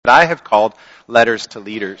that I have called Letters to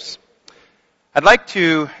Leaders. I'd like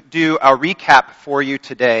to do a recap for you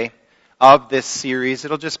today of this series.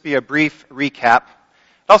 It'll just be a brief recap.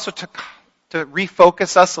 Also to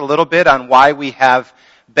refocus us a little bit on why we have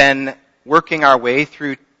been working our way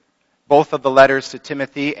through both of the letters to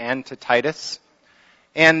Timothy and to Titus.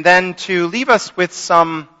 And then to leave us with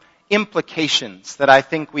some implications that I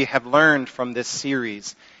think we have learned from this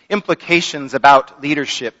series. Implications about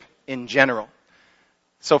leadership in general.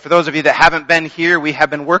 So for those of you that haven't been here, we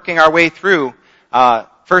have been working our way through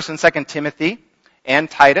 1st and 2nd Timothy and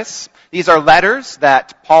Titus. These are letters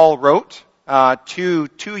that Paul wrote to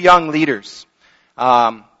two young leaders.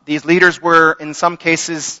 These leaders were, in some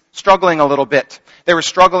cases, struggling a little bit. They were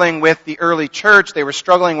struggling with the early church. They were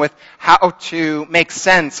struggling with how to make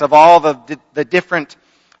sense of all the different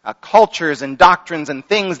cultures and doctrines and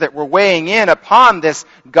things that were weighing in upon this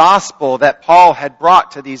gospel that Paul had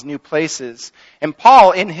brought to these new places. And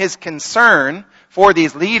Paul, in his concern for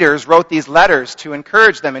these leaders, wrote these letters to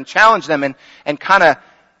encourage them and challenge them and kind of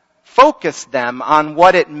focus them on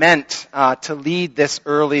what it meant to lead this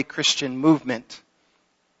early Christian movement.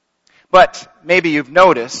 But maybe you've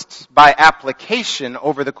noticed, by application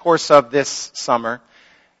over the course of this summer,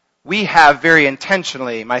 we have very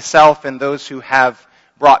intentionally, myself and those who have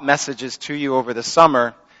brought messages to you over the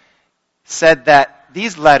summer, said that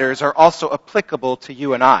these letters are also applicable to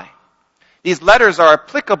you and I. These letters are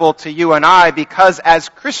applicable to you and I because as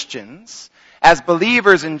Christians, as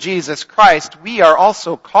believers in Jesus Christ, we are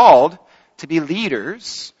also called to be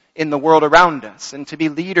leaders in the world around us and to be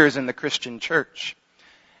leaders in the Christian church.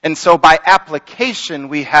 And so by application,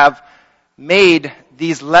 we have made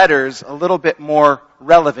these letters a little bit more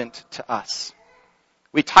relevant to us.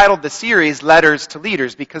 We titled the series Letters to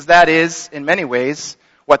Leaders because that is, in many ways,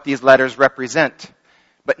 what these letters represent.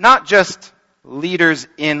 But not just leaders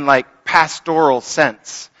in like pastoral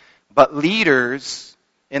sense, but leaders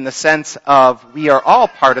in the sense of we are all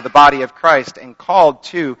part of the body of Christ and called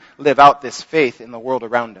to live out this faith in the world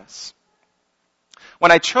around us.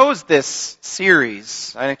 When I chose this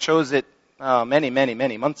series, I chose it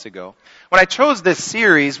many months ago. When I chose this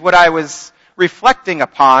series, what I was reflecting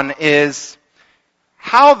upon is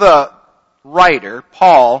how the writer,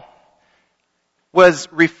 Paul, was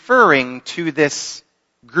referring to this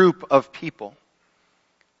group of people.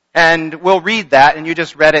 And we'll read that, and you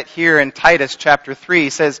just read it here in Titus chapter 3.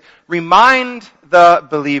 It says, remind the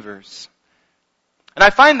believers. And I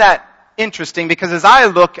find that interesting because as I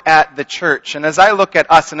look at the church, and as I look at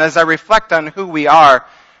us, and as I reflect on who we are,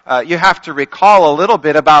 you have to recall a little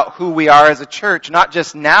bit about who we are as a church, not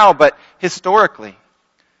just now, but historically.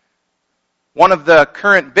 One of the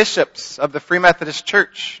current bishops of the Free Methodist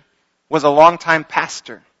Church was a longtime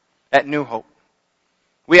pastor at New Hope.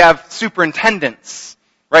 We have superintendents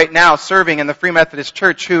right now serving in the Free Methodist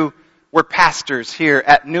Church who were pastors here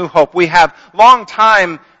at New Hope. We have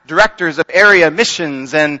longtime directors of area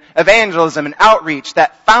missions and evangelism and outreach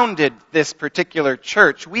that founded this particular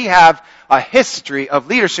church. We have a history of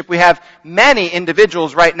leadership. We have many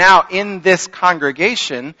individuals right now in this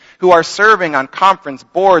congregation who are serving on conference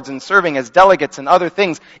boards and serving as delegates and other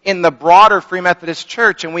things in the broader Free Methodist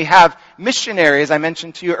Church. And we have missionaries, I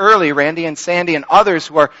mentioned to you earlier, Randy and Sandy and others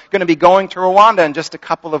who are going to be going to Rwanda in just a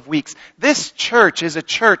couple of weeks. This church is a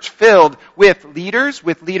church filled with leaders,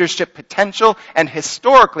 with leadership potential, and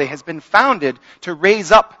historically has been founded to raise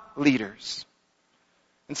up leaders.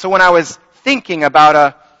 And so when I was thinking about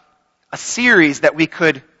a series that we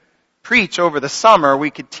could preach over the summer, we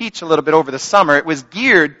could teach a little bit over the summer, it was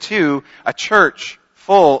geared to a church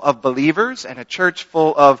full of believers and a church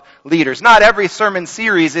full of leaders. Not every sermon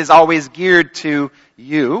series is always geared to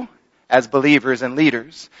you as believers and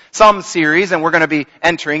leaders. Some series, and we're going to be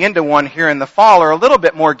entering into one here in the fall, are a little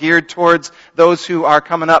bit more geared towards those who are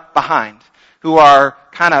coming up behind, who are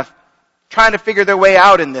kind of trying to figure their way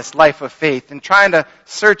out in this life of faith and trying to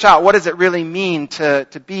search out what does it really mean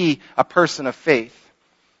to be a person of faith.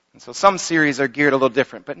 And so some series are geared a little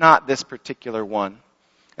different, but not this particular one.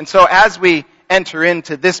 And so as we enter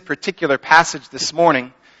into this particular passage this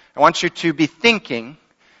morning, I want you to be thinking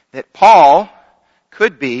that Paul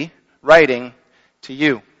could be writing to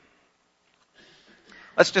you.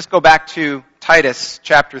 Let's just go back to Titus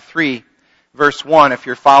chapter 3, verse 1, if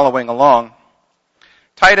you're following along.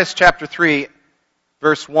 Titus chapter 3,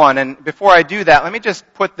 verse 1. And before I do that, let me just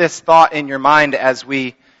put this thought in your mind as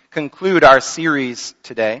we conclude our series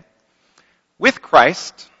today. With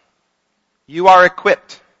Christ, you are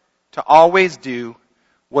equipped to always do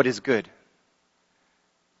what is good.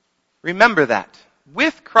 Remember that.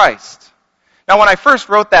 With Christ. Now, when I first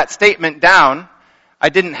wrote that statement down, I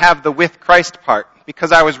didn't have the with Christ part.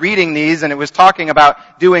 because I was reading these and it was talking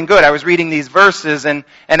about doing good. I was reading these verses and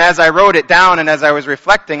as I wrote it down and as I was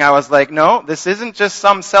reflecting, I was like, no, this isn't just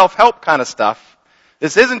some self-help kind of stuff.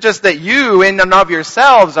 This isn't just that you in and of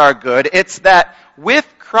yourselves are good. It's that with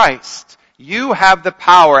Christ, you have the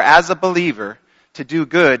power as a believer to do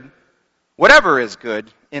good, whatever is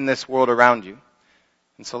good in this world around you.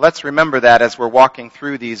 And so let's remember that as we're walking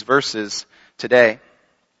through these verses today.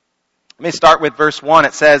 Let me start with verse 1.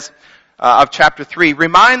 It says of chapter 3,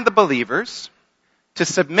 remind the believers to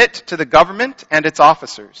submit to the government and its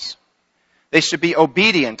officers. They should be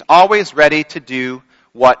obedient, always ready to do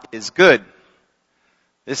what is good.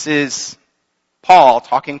 This is Paul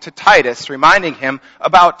talking to Titus, reminding him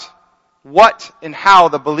about what and how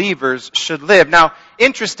the believers should live. Now,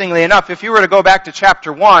 interestingly enough, if you were to go back to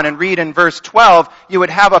chapter 1 and read in verse 12, you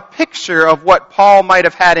would have a picture of what Paul might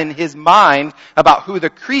have had in his mind about who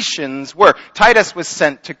the Cretans were. Titus was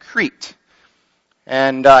sent to Crete.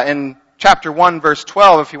 And in chapter 1, verse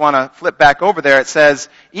 12, if you want to flip back over there, it says,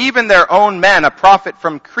 even their own men, a prophet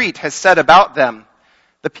from Crete, has said about them,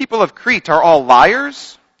 the people of Crete are all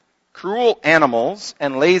liars, cruel animals,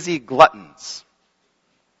 and lazy gluttons.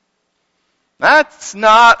 That's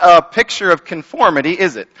not a picture of conformity,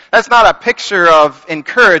 is it? That's not a picture of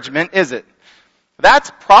encouragement, is it?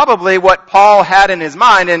 That's probably what Paul had in his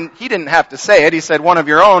mind, and he didn't have to say it. He said, one of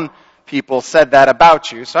your own people said that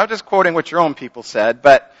about you. So I'm just quoting what your own people said,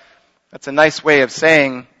 but that's a nice way of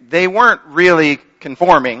saying they weren't really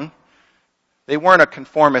conforming. They weren't a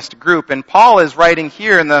conformist group. And Paul is writing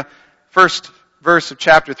here in the first verse of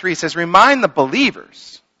chapter 3, he says, remind the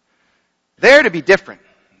believers, they're to be different.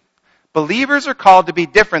 Believers are called to be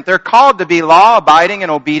different. They're called to be law-abiding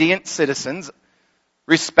and obedient citizens,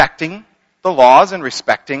 respecting the laws and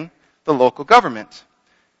respecting the local government.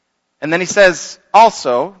 And then he says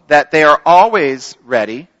also that they are always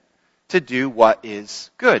ready to do what is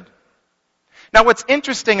good. Now what's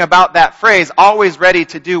interesting about that phrase, always ready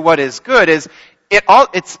to do what is good, is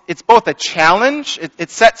it's both a challenge, it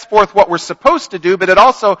sets forth what we're supposed to do, but it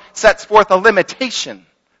also sets forth a limitation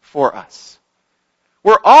for us.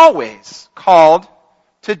 We're always called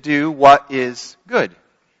to do what is good.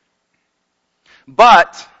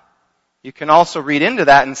 But you can also read into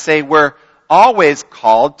that and say we're always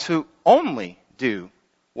called to only do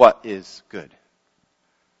what is good.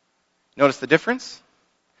 Notice the difference?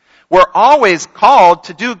 We're always called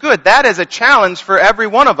to do good. That is a challenge for every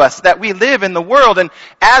one of us, that we live in the world, and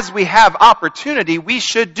as we have opportunity, we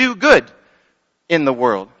should do good in the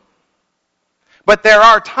world. But there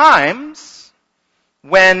are times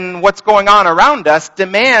when what's going on around us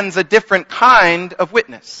demands a different kind of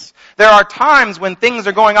witness. There are times when things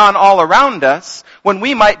are going on all around us, when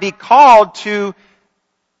we might be called to,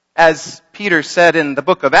 as Peter said in the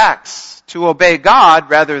book of Acts, to obey God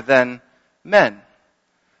rather than men.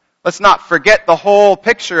 Let's not forget the whole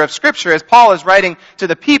picture of Scripture. As Paul is writing to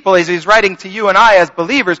the people, as he's writing to you and I as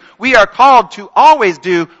believers, we are called to always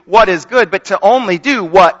do what is good, but to only do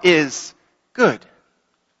what is good.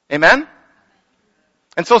 Amen?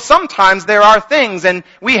 And so sometimes there are things, and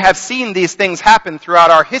we have seen these things happen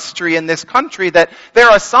throughout our history in this country, that there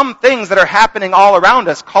are some things that are happening all around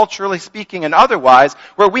us, culturally speaking and otherwise,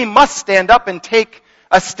 where we must stand up and take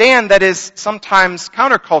a stand that is sometimes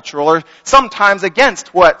countercultural or sometimes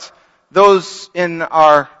against what those in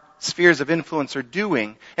our spheres of influence are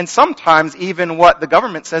doing, and sometimes even what the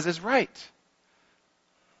government says is right.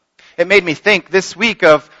 It made me think this week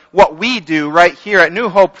of what we do right here at New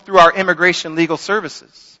Hope through our immigration legal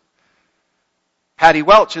services. Patty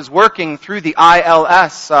Welch is working through the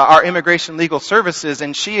ILS, our immigration legal services,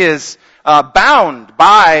 and she is bound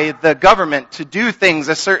by the government to do things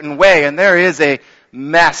a certain way, and there is a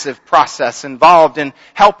massive process involved in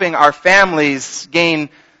helping our families gain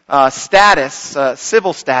status,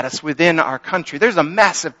 civil status within our country. There's a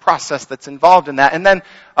massive process that's involved in that. And then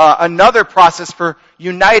another process for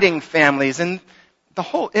uniting families. And the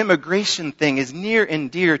whole immigration thing is near and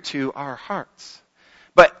dear to our hearts.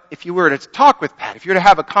 But if you were to talk with Patty, if you were to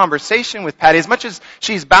have a conversation with Patty, as much as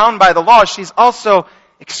she's bound by the laws, she's also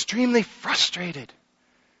extremely frustrated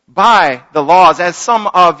by the laws, as some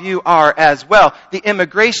of you are as well. The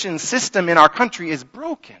immigration system in our country is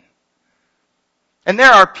broken. And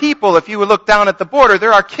there are people, if you would look down at the border,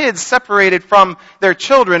 there are kids separated from their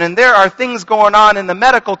children, and there are things going on in the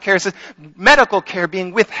medical care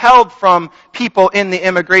being withheld from people in the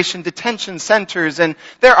immigration detention centers, and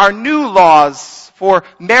there are new laws for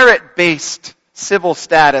merit-based civil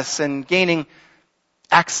status and gaining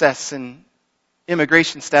access and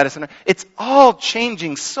immigration status. And it's all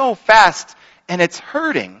changing so fast, and it's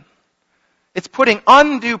hurting. It's putting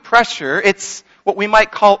undue pressure. It's what we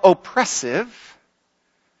might call oppressive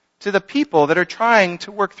to the people that are trying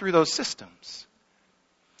to work through those systems.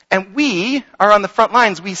 And we are on the front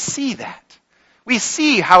lines. We see that. We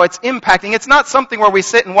see how it's impacting. It's not something where we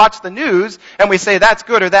sit and watch the news and we say that's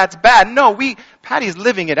good or that's bad. No, Patty's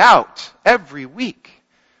living it out every week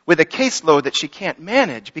with a caseload that she can't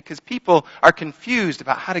manage because people are confused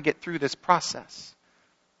about how to get through this process.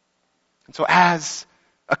 And so as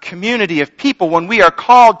a community of people, when we are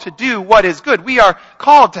called to do what is good, we are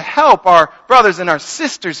called to help our brothers and our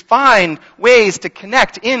sisters find ways to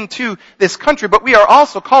connect into this country, but we are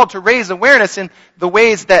also called to raise awareness in the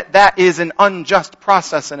ways that that is an unjust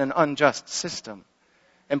process and an unjust system,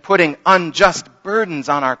 and putting unjust burdens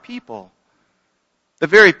on our people. The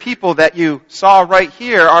very people that you saw right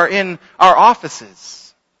here are in our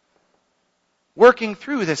offices, working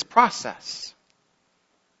through this process.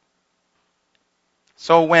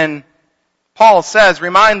 So when Paul says,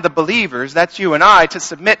 remind the believers, that's you and I, to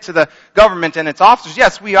submit to the government and its officers,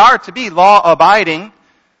 yes, we are to be law-abiding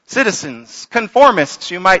citizens, conformists,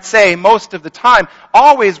 you might say, most of the time,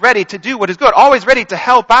 always ready to do what is good, always ready to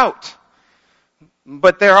help out.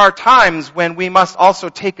 But there are times when we must also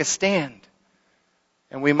take a stand,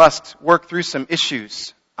 and we must work through some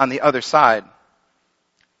issues on the other side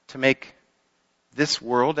to make this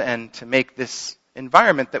world and to make this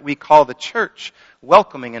environment that we call the church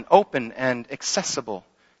welcoming and open and accessible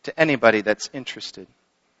to anybody that's interested.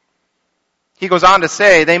 He goes on to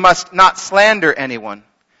say they must not slander anyone,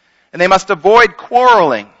 and they must avoid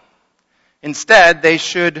quarreling. Instead, they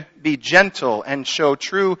should be gentle and show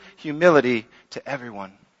true humility to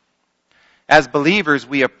everyone. As believers,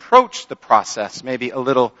 we approach the process maybe a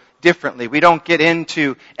little differently. We don't get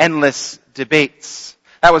into endless debates.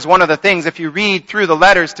 That was one of the things, if you read through the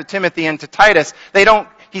letters to Timothy and to Titus,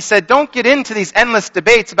 he said, don't get into these endless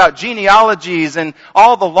debates about genealogies and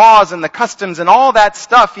all the laws and the customs and all that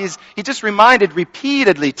stuff. He just reminded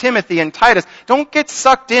repeatedly Timothy and Titus, don't get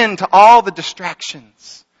sucked into all the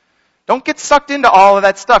distractions. Don't get sucked into all of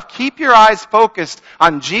that stuff. Keep your eyes focused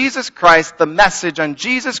on Jesus Christ, the message on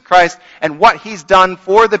Jesus Christ and what He's done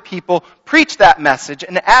for the people. Preach that message,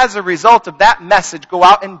 and as a result of that message, go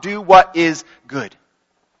out and do what is good.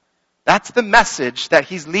 That's the message that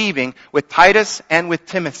he's leaving with Titus and with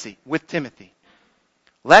Timothy.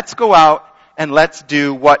 Let's go out and let's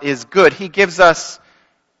do what is good. He gives us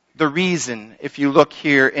the reason, if you look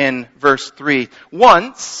here in verse 3.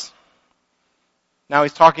 Once, now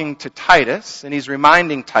he's talking to Titus, and he's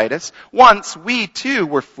reminding Titus, once we too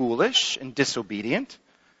were foolish and disobedient.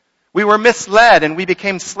 We were misled and we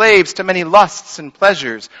became slaves to many lusts and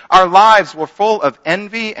pleasures. Our lives were full of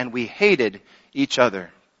envy and we hated each other.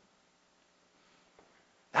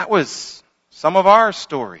 That was some of our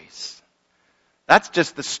stories. That's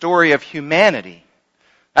just the story of humanity.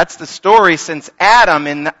 That's the story since Adam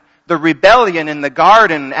in the rebellion in the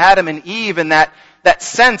garden, Adam and Eve, and that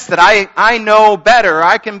sense that I know better,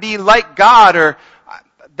 I can be like God, or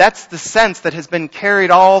that's the sense that has been carried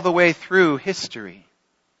all the way through history.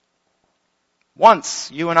 Once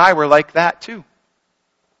you and I were like that too.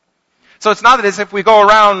 So it's not that as if we go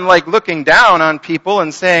around like looking down on people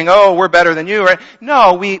and saying, oh, we're better than you. Right?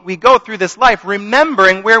 No, we go through this life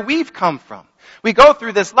remembering where we've come from. We go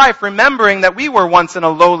through this life remembering that we were once in a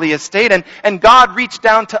lowly estate and God reached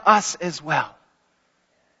down to us as well.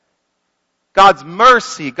 God's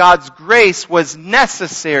mercy, God's grace was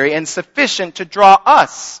necessary and sufficient to draw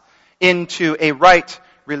us into a right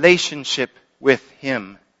relationship with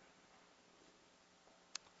Him.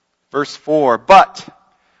 Verse 4, but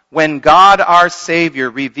when God our Savior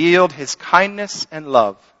revealed His kindness and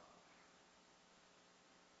love,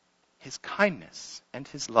 His kindness and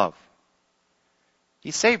His love,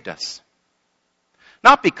 He saved us.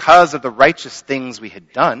 Not because of the righteous things we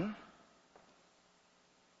had done.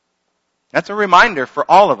 That's a reminder for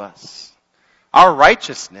all of us. Our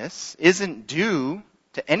righteousness isn't due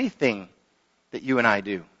to anything that you and I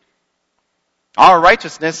do. Our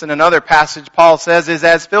righteousness, in another passage, Paul says, is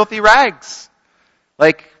as filthy rags.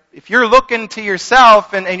 Like, if you're looking to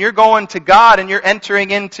yourself and you're going to God and you're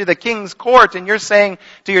entering into the king's court and you're saying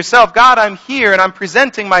to yourself, God, I'm here and I'm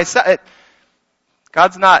presenting myself.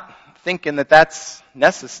 God's not thinking that that's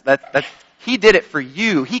necessary. That He did it for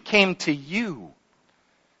you. He came to you.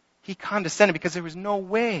 He condescended because there was no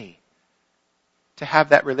way to have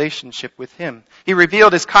that relationship with Him. He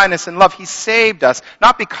revealed His kindness and love. He saved us,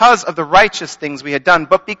 not because of the righteous things we had done,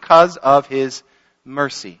 but because of His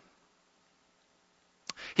mercy.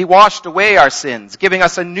 He washed away our sins, giving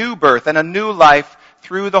us a new birth and a new life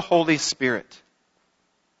through the Holy Spirit.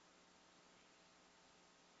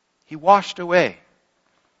 He washed away.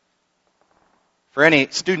 For any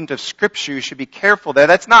student of Scripture, you should be careful there.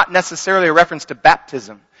 That's not necessarily a reference to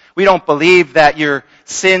baptism. We don't believe that your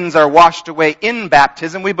sins are washed away in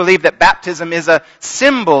baptism. We believe that baptism is a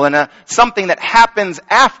symbol and something that happens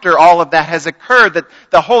after all of that has occurred, that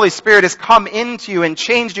the Holy Spirit has come into you and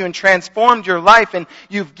changed you and transformed your life, and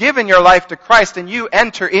you've given your life to Christ, and you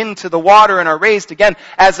enter into the water and are raised again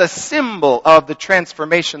as a symbol of the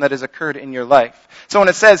transformation that has occurred in your life. So when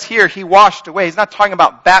it says here, He washed away, He's not talking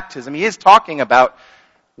about baptism. He is talking about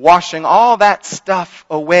washing all that stuff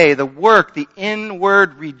away, the work, the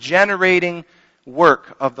inward regenerating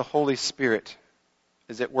work of the Holy Spirit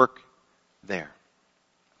is at work there.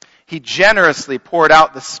 He generously poured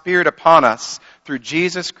out the Spirit upon us through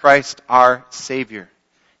Jesus Christ our Savior.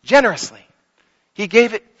 Generously. He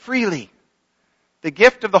gave it freely. The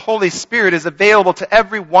gift of the Holy Spirit is available to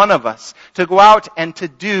every one of us to go out and to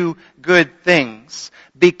do good things.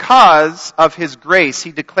 Because of His grace,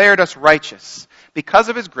 He declared us righteous. Because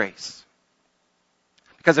of His grace.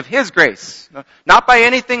 Because of His grace. Not by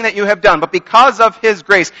anything that you have done, but because of His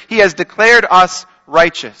grace, He has declared us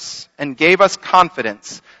righteous and gave us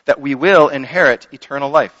confidence that we will inherit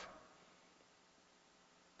eternal life.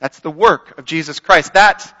 That's the work of Jesus Christ.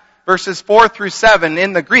 That, verses 4 through 7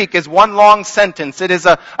 in the Greek, is one long sentence. It is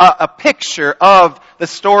a picture of the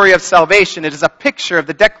story of salvation. It is a picture of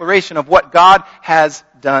the declaration of what God has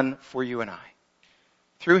done for you and I.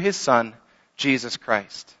 Through His Son, Jesus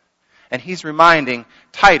Christ. And he's reminding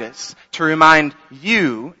Titus to remind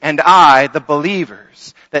you and I, the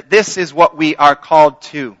believers, that this is what we are called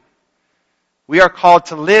to. We are called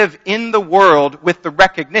to live in the world with the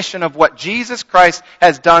recognition of what Jesus Christ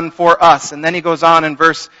has done for us. And then he goes on in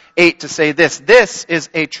verse 8 to say this. This is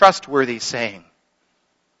a trustworthy saying.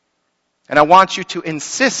 And I want you to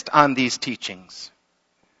insist on these teachings.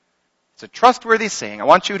 It's a trustworthy saying. I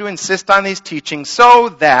want you to insist on these teachings so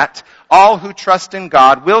that all who trust in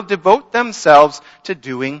God will devote themselves to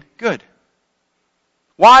doing good.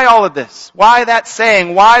 Why all of this? Why that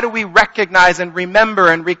saying? Why do we recognize and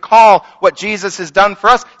remember and recall what Jesus has done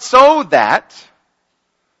for us? So that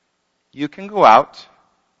you can go out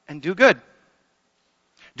and do good.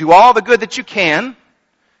 Do all the good that you can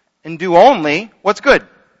and do only what's good.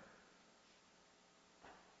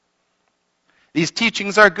 These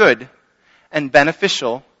teachings are good and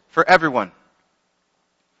beneficial for everyone.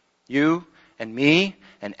 You and me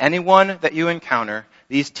and anyone that you encounter,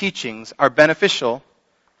 these teachings are beneficial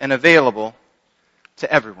and available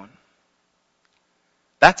to everyone.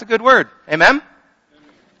 That's a good word. Amen?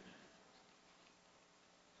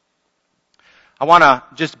 I want to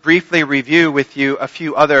just briefly review with you a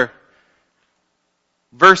few other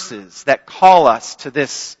verses that call us to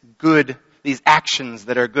this good, these actions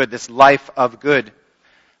that are good, this life of good.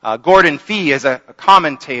 Gordon Fee is a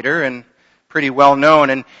commentator and pretty well known,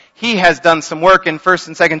 and he has done some work in 1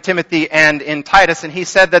 and 2 Timothy and in Titus, and he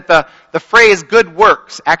said that the phrase good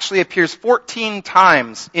works actually appears 14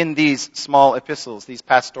 times in these small epistles, these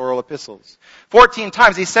pastoral epistles. 14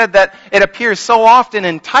 times. He said that it appears so often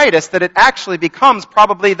in Titus that it actually becomes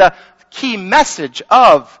probably the key message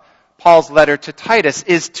of Paul's letter to Titus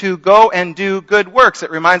is to go and do good works. It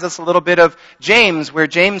reminds us a little bit of James, where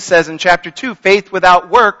James says in chapter 2, faith without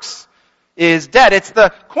works is dead. It's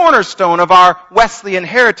the cornerstone of our Wesleyan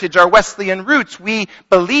heritage, our Wesleyan roots. We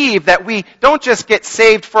believe that we don't just get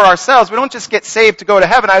saved for ourselves. We don't just get saved to go to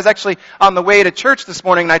heaven. I was actually on the way to church this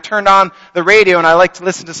morning, and I turned on the radio, and I like to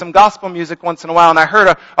listen to some gospel music once in a while, and I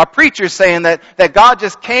heard a preacher saying that God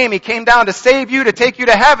just came. He came down to save you, to take you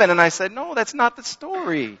to heaven. And I said, no, that's not the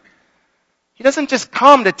story. He doesn't just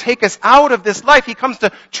come to take us out of this life. He comes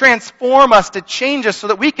to transform us, to change us so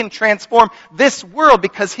that we can transform this world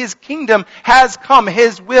because His kingdom has come.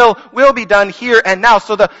 His will be done here and now.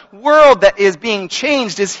 So the world that is being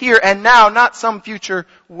changed is here and now, not some future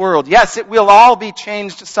world. Yes, it will all be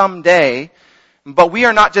changed someday, but we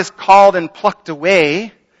are not just called and plucked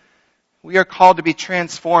away. We are called to be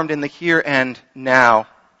transformed in the here and now.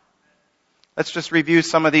 Let's just review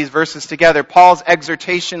some of these verses together. Paul's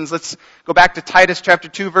exhortations, let's go back to Titus chapter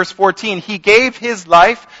 2, verse 14. He gave His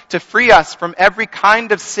life to free us from every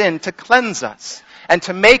kind of sin, to cleanse us, and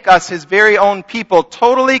to make us His very own people,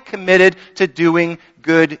 totally committed to doing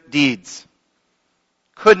good deeds.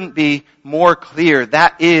 Couldn't be more clear.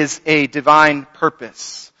 That is a divine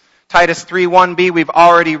purpose. Titus 3:1b, we've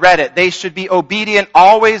already read it. They should be obedient,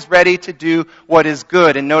 always ready to do what is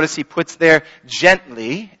good. And notice he puts there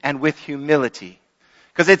gently and with humility.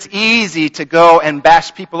 Because it's easy to go and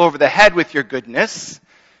bash people over the head with your goodness.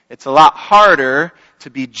 It's a lot harder to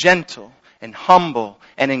be gentle and humble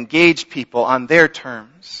and engage people on their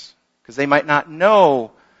terms. Because they might not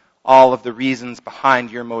know all of the reasons behind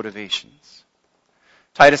your motivations.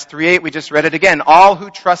 Titus 3:8, we just read it again. All who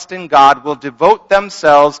trust in God will devote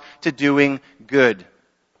themselves to doing good.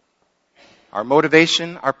 Our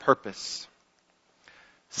motivation, our purpose.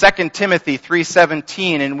 2 Timothy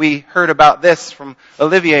 3:17, and we heard about this from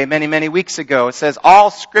Olivier many, many weeks ago. It says,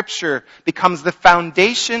 all Scripture becomes the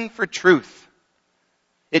foundation for truth.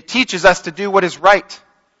 It teaches us to do what is right.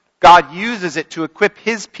 God uses it to equip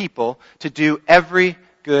His people to do every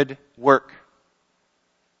good work.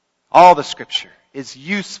 All the Scripture is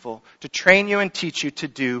useful to train you and teach you to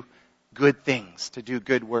do good things, to do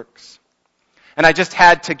good works. And I just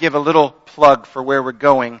had to give a little plug for where we're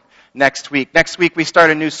going next week. Next week we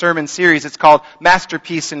start a new sermon series. It's called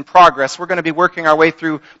Masterpiece in Progress. We're going to be working our way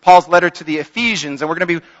through Paul's letter to the Ephesians, and we're going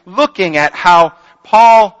to be looking at how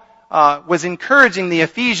Paul was encouraging the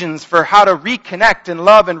Ephesians for how to reconnect and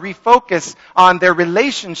love and refocus on their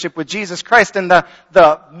relationship with Jesus Christ and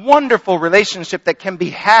the wonderful relationship that can be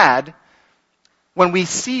had when we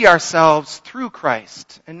see ourselves through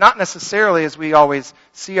Christ, and not necessarily as we always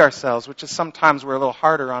see ourselves, which is sometimes we're a little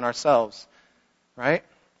harder on ourselves, right?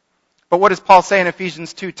 But what does Paul say in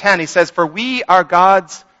Ephesians 2:10? He says, for we are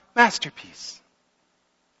God's masterpiece.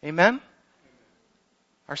 Amen?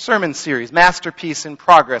 Our sermon series, Masterpiece in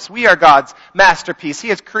Progress. We are God's masterpiece. He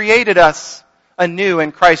has created us anew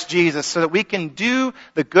in Christ Jesus so that we can do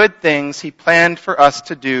the good things He planned for us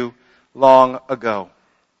to do long ago.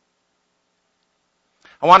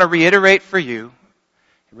 I want to reiterate for you,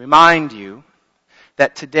 and remind you,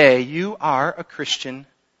 that today you are a Christian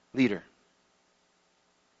leader.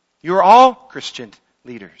 You are all Christian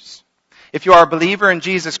leaders. If you are a believer in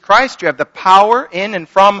Jesus Christ, you have the power in and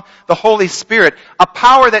from the Holy Spirit, a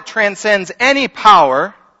power that transcends any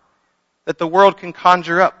power that the world can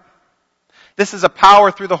conjure up. This is a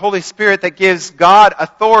power through the Holy Spirit that gives God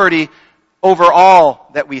authority over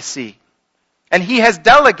all that we see. And He has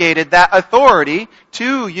delegated that authority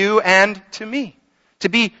to you and to me, to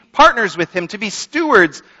be partners with Him, to be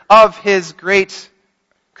stewards of His great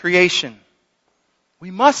creation. We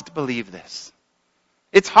must believe this.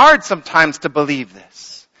 It's hard sometimes to believe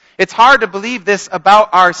this. It's hard to believe this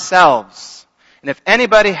about ourselves. And if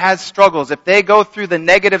anybody has struggles, if they go through the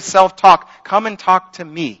negative self-talk, come and talk to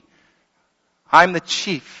me. I'm the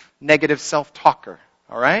chief negative self-talker,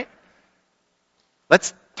 all right?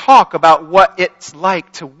 Let's talk about what it's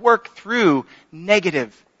like to work through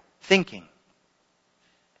negative thinking.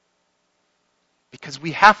 Because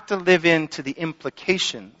we have to live into the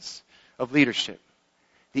implications of leadership.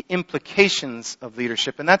 The implications of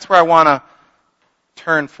leadership. And that's where I want to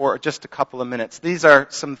turn for just a couple of minutes. These are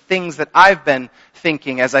some things that I've been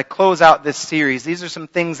thinking as I close out this series. These are some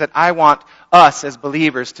things that I want us as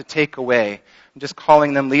believers to take away. I'm just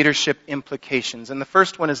calling them leadership implications. And the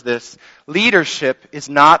first one is this: leadership is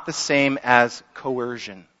not the same as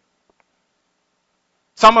coercion.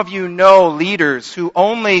 Some of you know leaders who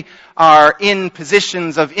only are in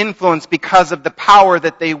positions of influence because of the power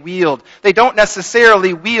that they wield. They don't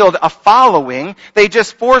necessarily wield a following. They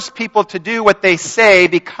just force people to do what they say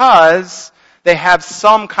because they have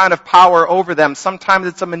some kind of power over them. Sometimes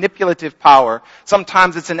it's a manipulative power.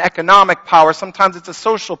 Sometimes it's an economic power. Sometimes it's a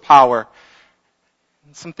social power.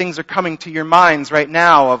 And some things are coming to your minds right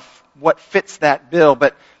now of what fits that bill.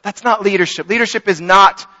 But that's not leadership. Leadership is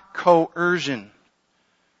not coercion.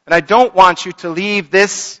 And I don't want you to leave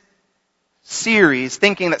this series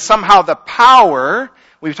thinking that somehow the power,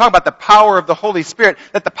 we talk about the power of the Holy Spirit,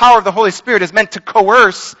 that the power of the Holy Spirit is meant to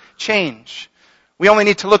coerce change. We only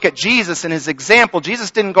need to look at Jesus and His example.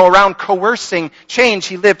 Jesus didn't go around coercing change.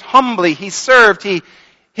 He lived humbly. He served.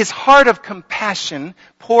 His heart of compassion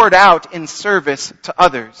poured out in service to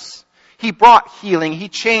others. He brought healing. He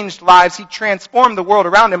changed lives. He transformed the world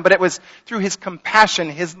around Him. But it was through His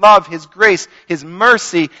compassion, His love, His grace, His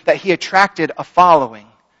mercy that He attracted a following.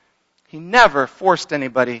 He never forced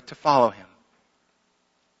anybody to follow Him.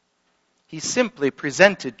 He simply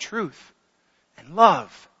presented truth and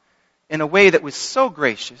love in a way that was so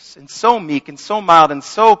gracious and so meek and so mild and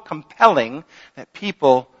so compelling that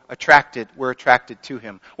people were attracted to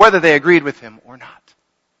Him, whether they agreed with Him or not.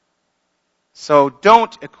 So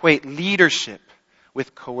don't equate leadership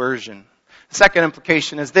with coercion. The second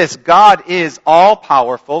implication is this: God is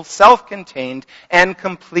all-powerful, self-contained, and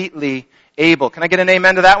completely able. Can I get an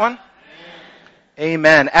amen to that one?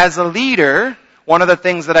 Amen. As a leader, one of the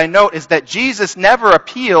things that I note is that Jesus never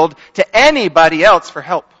appealed to anybody else for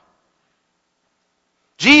help.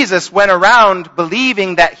 Jesus went around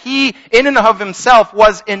believing that He, in and of Himself,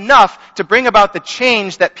 was enough to bring about the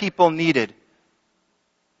change that people needed.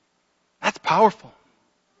 That's powerful.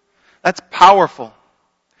 That's powerful.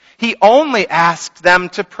 He only asked them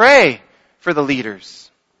to pray for the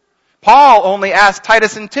leaders. Paul only asked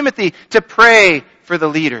Titus and Timothy to pray for the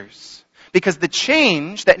leaders, because the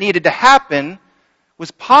change that needed to happen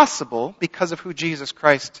was possible because of who Jesus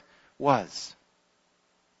Christ was.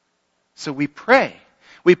 So we pray.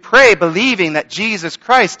 We pray believing that Jesus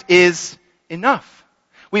Christ is enough.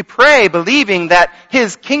 We pray believing that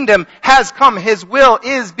His kingdom has come. His will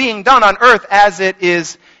is being done on earth as it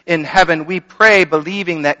is in heaven. We pray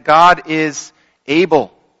believing that God is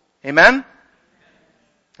able. Amen?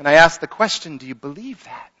 And I ask the question, do you believe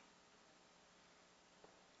that?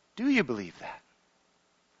 Do you believe that?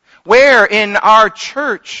 Where in our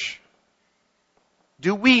church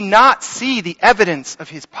do we not see the evidence of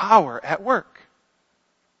His power at work?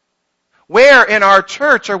 Where in our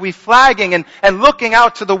church are we flagging and looking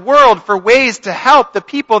out to the world for ways to help the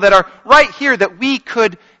people that are right here that we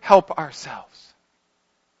could help ourselves?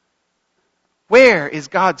 Where is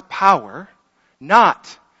God's power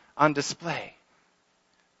not on display?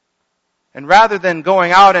 And rather than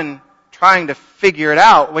going out and trying to figure it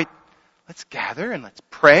out, wait, let's gather and let's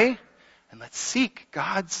pray and let's seek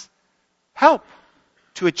God's help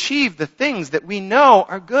to achieve the things that we know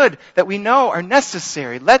are good, that we know are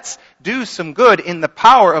necessary. Let's do some good in the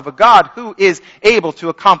power of a God who is able to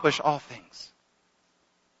accomplish all things.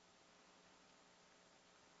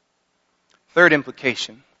 Third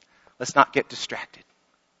implication, let's not get distracted.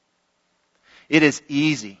 It is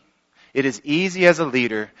easy as a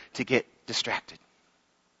leader to get distracted.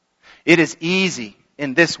 It is easy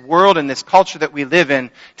in this world, in this culture that we live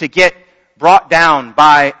in, to get brought down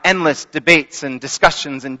by endless debates and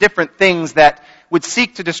discussions and different things that would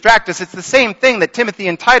seek to distract us. It's the same thing that Timothy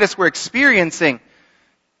and Titus were experiencing.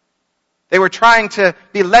 They were trying to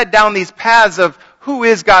be led down these paths of who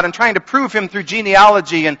is God and trying to prove Him through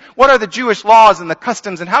genealogy and what are the Jewish laws and the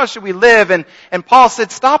customs and how should we live. And Paul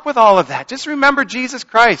said, stop with all of that. Just remember Jesus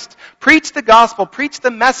Christ. Preach the gospel. Preach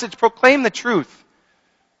the message. Proclaim the truth.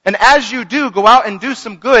 And as you do, go out and do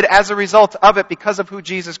some good as a result of it because of who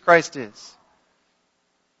Jesus Christ is.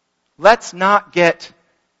 Let's not get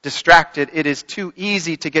distracted. It is too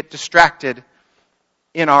easy to get distracted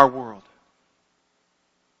in our world.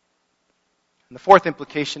 And the fourth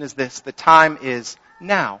implication is this: the time is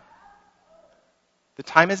now. The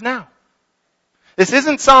time is now. This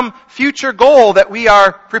isn't some future goal that we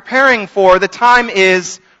are preparing for. The time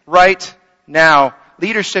is right now.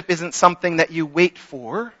 Leadership isn't something that you wait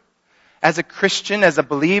for. As a Christian, as a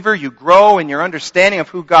believer, you grow in your understanding of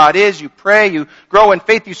who God is. You pray, you grow in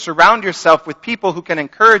faith, you surround yourself with people who can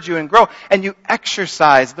encourage you and grow. And you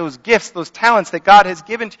exercise those gifts, those talents that God has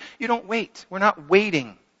given to you. You don't wait. We're not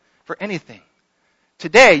waiting for anything.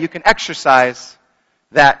 Today, you can exercise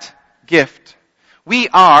that gift. We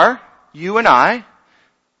are, you and I,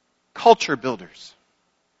 culture builders.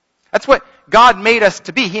 That's what God made us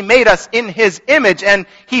to be. He made us in His image, and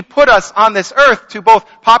He put us on this earth to both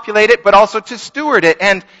populate it, but also to steward it.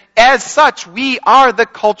 And as such, we are the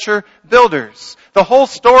culture builders. The whole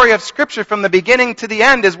story of Scripture from the beginning to the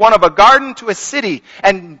end is one of a garden to a city.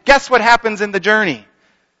 And guess what happens in the journey?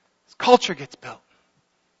 Culture gets built.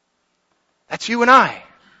 That's you and I.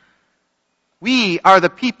 We are the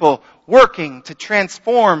people working to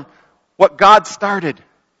transform what God started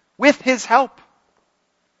with His help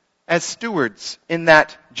as stewards in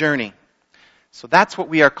that journey. So that's what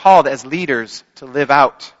we are called as leaders to live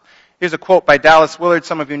out. Here's a quote by Dallas Willard.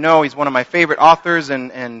 Some of you know he's one of my favorite authors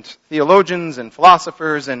and theologians and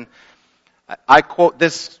philosophers. And I quote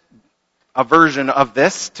a version of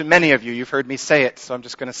this to many of you. You've heard me say it, so I'm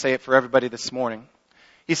just going to say it for everybody this morning.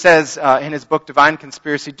 He says in his book, Divine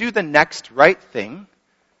Conspiracy, do the next right thing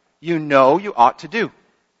you know you ought to do.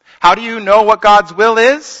 How do you know what God's will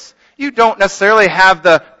is? You don't necessarily have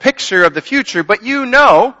the picture of the future, but you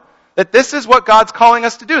know that this is what God's calling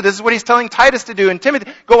us to do. This is what He's telling Titus to do and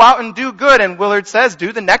Timothy. Go out and do good. And Willard says,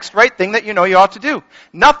 do the next right thing that you know you ought to do.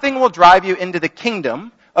 Nothing will drive you into the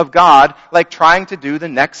kingdom of God like trying to do the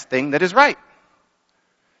next thing that is right.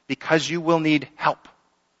 Because you will need help.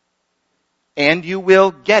 And you will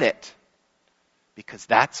get it. Because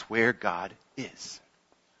that's where God is.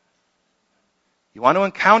 You want to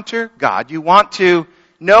encounter God. You want to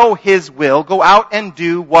know His will. Go out and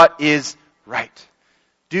do what is right.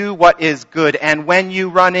 Do what is good. And when you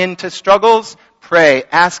run into struggles, pray.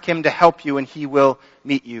 Ask Him to help you and He will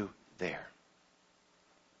meet you there.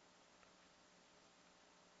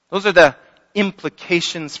 Those are the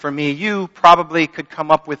implications for me. You probably could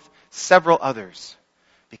come up with several others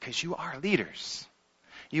because you are leaders.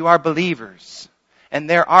 You are believers. And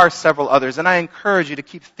there are several others. And I encourage you to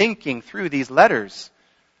keep thinking through these letters.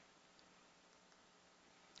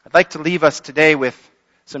 I'd like to leave us today with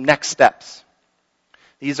some next steps.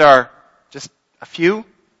 These are just a few.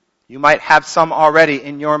 You might have some already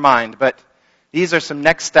in your mind, but these are some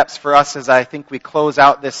next steps for us as I think we close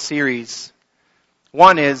out this series.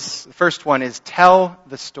 The first one is tell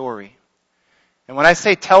the story. And when I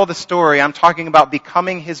say tell the story, I'm talking about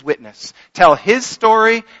becoming His witness. Tell His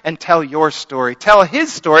story and tell your story. Tell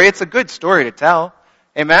His story. It's a good story to tell.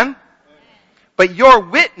 Amen? But your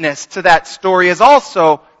witness to that story is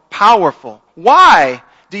also powerful. Why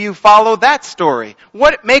do you follow that story?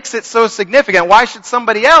 What makes it so significant? Why should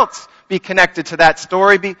somebody else be connected to that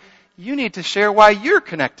story? You need to share why you're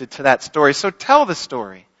connected to that story. So tell the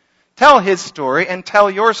story. Tell His story and tell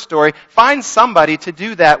your story. Find somebody to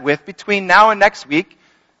do that with between now and next week.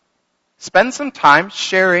 Spend some time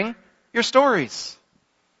sharing your stories.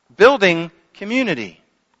 Building community.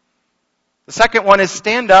 The second one is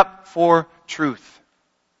stand up for truth.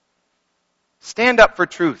 Stand up for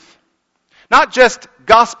truth. Not just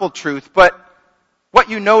gospel truth, but what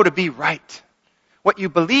you know to be right. What you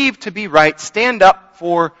believe to be right. Stand up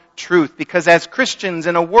for truth. Because as Christians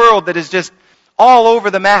in a world that is just all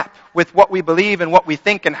over the map with what we believe and what we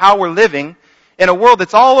think and how we're living, in a world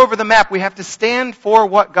that's all over the map, we have to stand for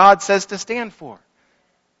what God says to stand for.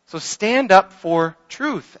 So stand up for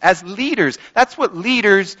truth as leaders. That's what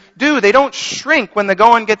leaders do. They don't shrink when the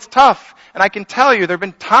going gets tough. And I can tell you, there have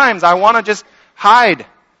been times I want to just hide.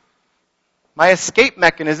 My escape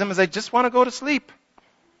mechanism is I just want to go to sleep.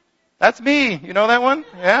 That's me. You know that one?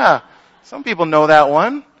 Yeah. Some people know that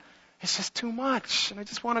one. It's just too much. And I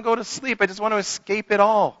just want to go to sleep. I just want to escape it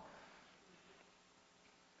all.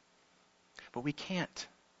 But we can't.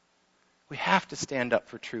 We have to stand up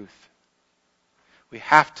for truth. We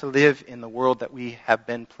have to live in the world that we have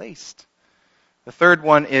been placed. The third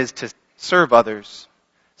one is to serve others.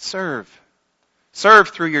 Serve. Serve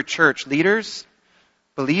through your church. Leaders,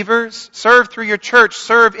 believers, serve through your church.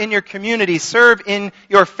 Serve in your community. Serve in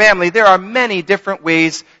your family. There are many different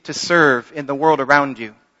ways to serve in the world around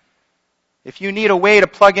you. If you need a way to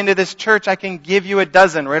plug into this church, I can give you a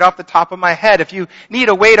dozen right off the top of my head. If you need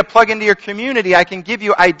a way to plug into your community, I can give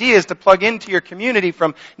you ideas to plug into your community,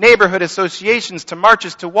 from neighborhood associations to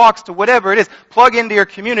marches to walks to whatever it is. Plug into your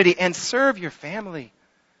community and serve your family.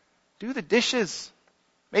 Do the dishes.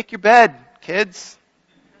 Make your bed, kids.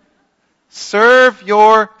 Serve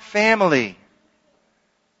your family.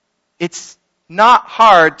 It's not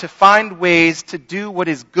hard to find ways to do what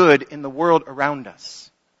is good in the world around us.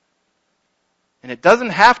 And it doesn't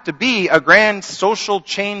have to be a grand social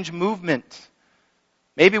change movement.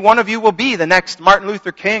 Maybe one of you will be the next Martin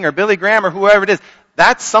Luther King or Billy Graham or whoever it is.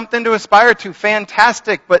 That's something to aspire to.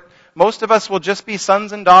 Fantastic. But most of us will just be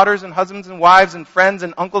sons and daughters and husbands and wives and friends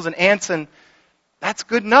and uncles and aunts, and that's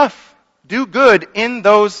good enough. Do good in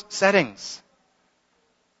those settings.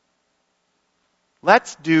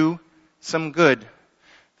 Let's do some good.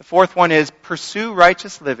 The fourth one is pursue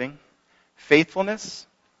righteous living, faithfulness,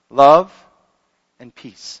 love, and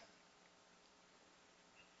peace.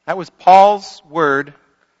 That was Paul's word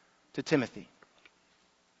to Timothy.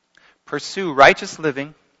 Pursue righteous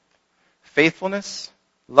living, faithfulness,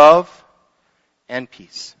 love, and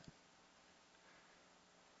peace.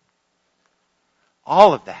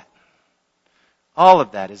 All of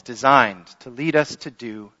that is designed to lead us to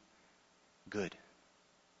do good.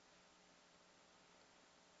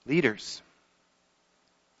 Leaders,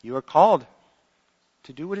 you are called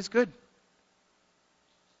to do what is good.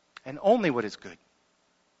 And only what is good.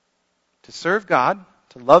 To serve God,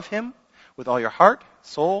 to love Him with all your heart,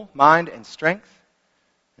 soul, mind, and strength,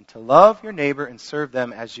 and to love your neighbor and serve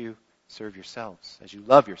them as you serve yourselves, as you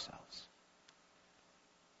love yourselves.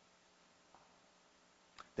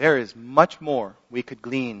 There is much more we could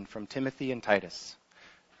glean from Timothy and Titus.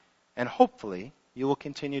 And hopefully, you will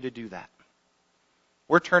continue to do that.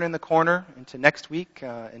 We're turning the corner into next week,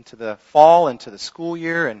 into the fall, into the school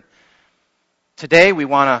year, and today, we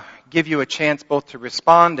want to give you a chance both to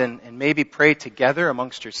respond and maybe pray together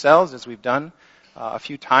amongst yourselves, as we've done a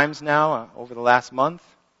few times now over the last month.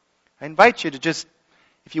 I invite you to just,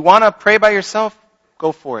 if you want to pray by yourself,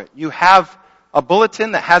 go for it. You have a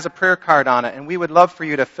bulletin that has a prayer card on it, and we would love for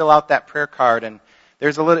you to fill out that prayer card. And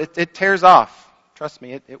there's a little, it tears off. Trust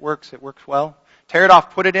me, it works well. Tear it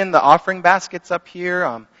off, put it in the offering baskets up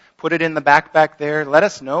here, put it in the back there. Let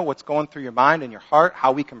us know what's going through your mind and your heart,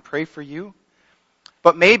 how we can pray for you.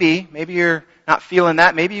 But maybe you're not feeling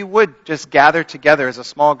that. Maybe you would just gather together as a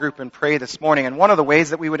small group and pray this morning. And one of the ways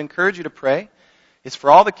that we would encourage you to pray is for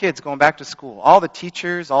all the kids going back to school, all the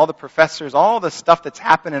teachers, all the professors, all the stuff that's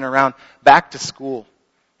happening around back to school.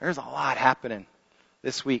 There's a lot happening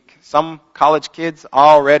this week. Some college kids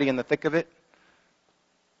already in the thick of it.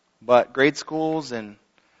 But grade schools and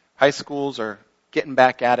high schools are getting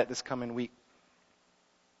back at it this coming week.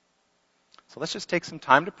 So let's just take some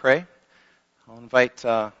time to pray. I'll invite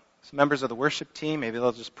some members of the worship team. Maybe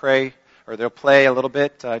they'll just pray, or they'll play a little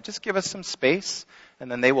bit. Just give us some space,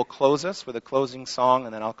 and then they will close us with a closing song,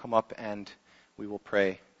 and then I'll come up and we will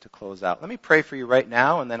pray to close out. Let me pray for you right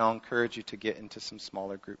now, and then I'll encourage you to get into some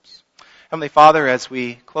smaller groups. Heavenly Father, as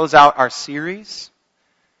we close out our series,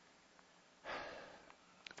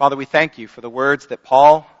 Father, we thank you for the words that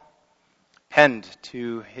Paul penned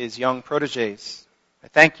to his young proteges. I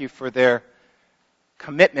thank you for their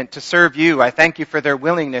commitment to serve you. I thank you for their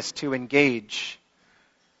willingness to engage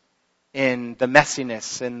in the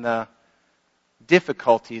messiness and the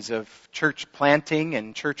difficulties of church planting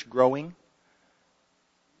and church growing,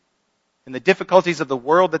 and the difficulties of the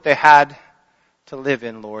world that they had to live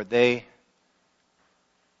in, Lord. They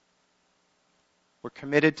were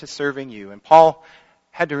committed to serving you. And Paul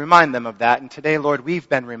had to remind them of that. And today, Lord, we've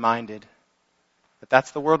been reminded that that's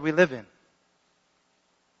the world we live in.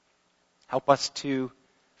 Help us to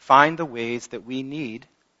find the ways that we need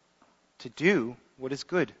to do what is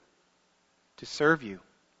good, to serve you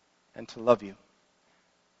and to love you.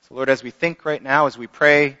 So Lord, as we think right now, as we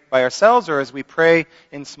pray by ourselves or as we pray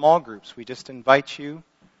in small groups, we just invite you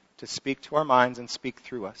to speak to our minds and speak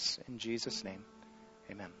through us. In Jesus' name,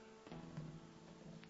 amen.